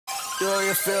Do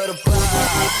you feel the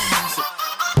vibes?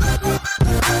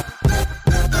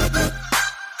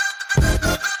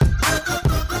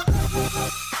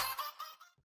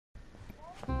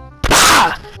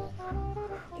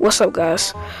 What's up,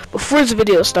 guys? Before this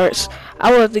video starts,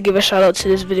 I would like to give a shout out to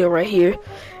this video right here,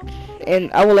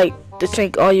 and I would like to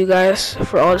thank all you guys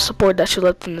for all the support that you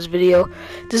left in this video.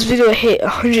 This video hit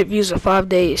 100 views in 5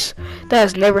 days. That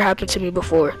has never happened to me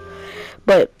before.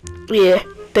 But yeah,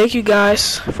 thank you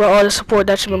guys for all the support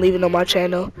that you've been leaving on my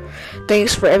channel.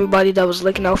 Thanks for everybody that was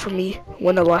looking out for me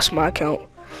when I lost my account.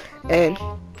 And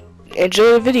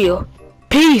enjoy the video.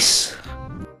 Peace.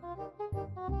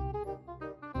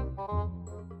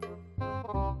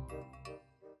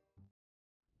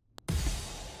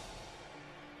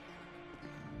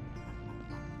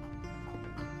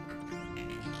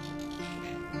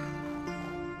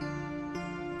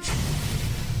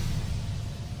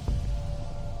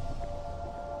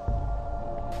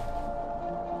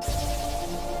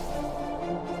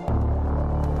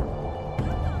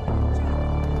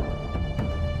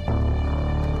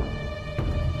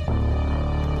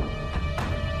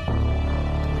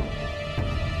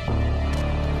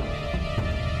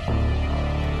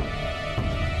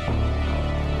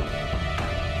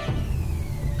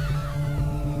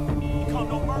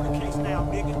 Now,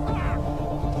 nigga. You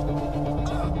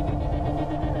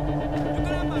can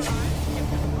have my line.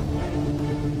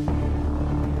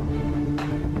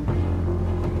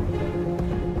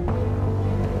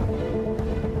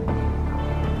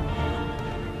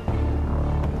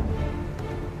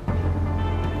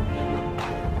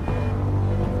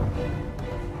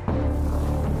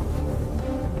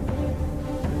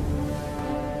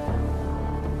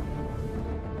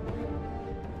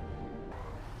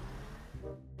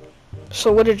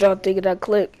 So what did y'all think of that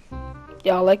clip?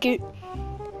 Y'all like it?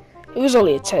 It was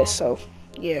only a test, so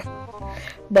yeah.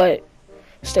 But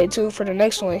stay tuned for the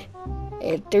next one.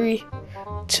 In 3,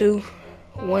 2,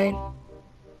 1.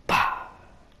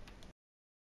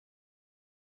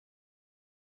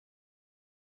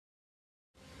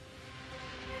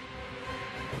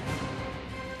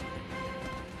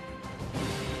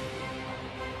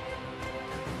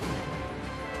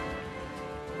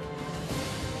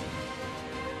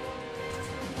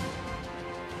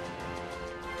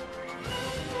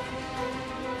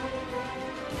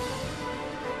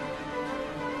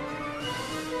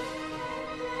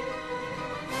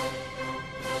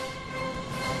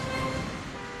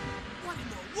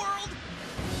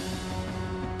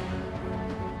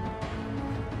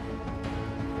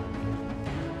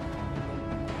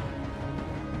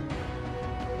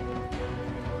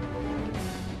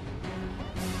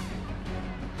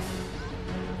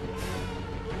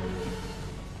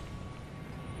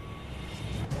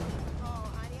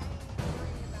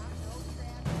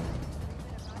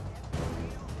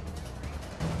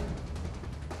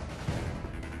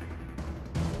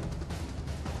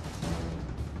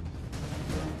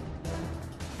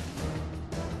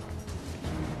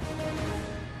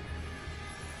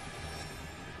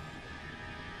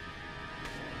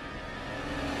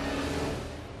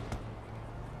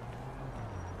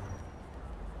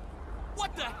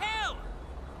 What the hell?